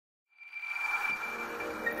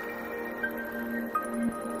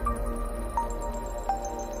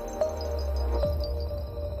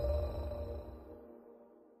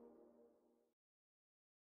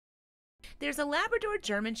There's a Labrador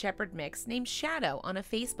German Shepherd mix named Shadow on a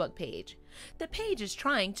Facebook page. The page is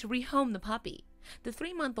trying to rehome the puppy. The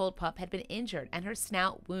 3-month-old pup had been injured and her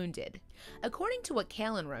snout wounded. According to what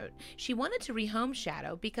Callen wrote, she wanted to rehome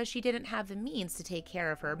Shadow because she didn't have the means to take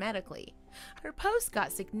care of her medically. Her post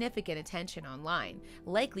got significant attention online,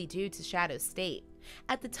 likely due to Shadow's state.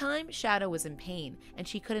 At the time, Shadow was in pain and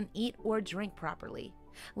she couldn't eat or drink properly.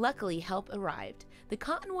 Luckily, help arrived. The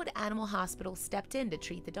Cottonwood Animal Hospital stepped in to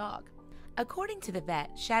treat the dog. According to the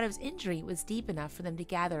vet, Shadow's injury was deep enough for them to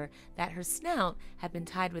gather that her snout had been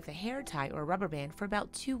tied with a hair tie or rubber band for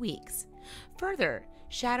about 2 weeks. Further,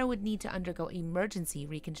 Shadow would need to undergo emergency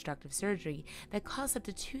reconstructive surgery that cost up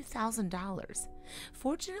to $2,000.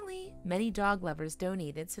 Fortunately, many dog lovers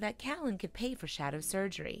donated so that Callen could pay for Shadow's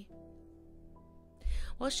surgery.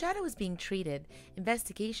 While Shadow was being treated,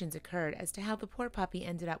 investigations occurred as to how the poor puppy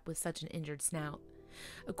ended up with such an injured snout.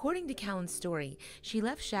 According to Callen's story, she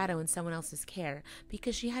left Shadow in someone else's care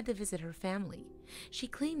because she had to visit her family. She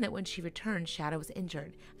claimed that when she returned, Shadow was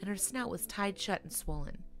injured and her snout was tied shut and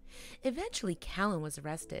swollen. Eventually, Callen was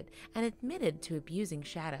arrested and admitted to abusing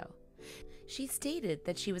Shadow. She stated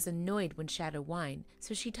that she was annoyed when Shadow whined,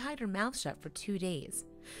 so she tied her mouth shut for 2 days.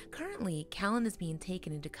 Currently, Callen is being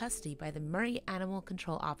taken into custody by the Murray Animal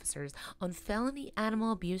Control officers on felony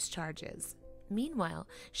animal abuse charges. Meanwhile,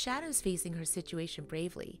 Shadow's facing her situation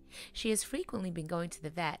bravely. She has frequently been going to the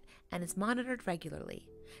vet and is monitored regularly.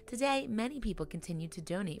 Today, many people continue to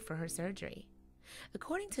donate for her surgery.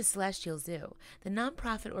 According to Celestial Zoo, the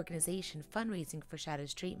nonprofit organization fundraising for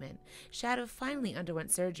Shadow's treatment, Shadow finally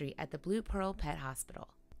underwent surgery at the Blue Pearl Pet Hospital.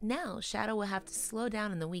 Now, Shadow will have to slow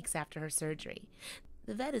down in the weeks after her surgery.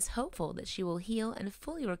 The vet is hopeful that she will heal and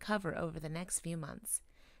fully recover over the next few months.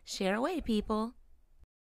 Share away, people!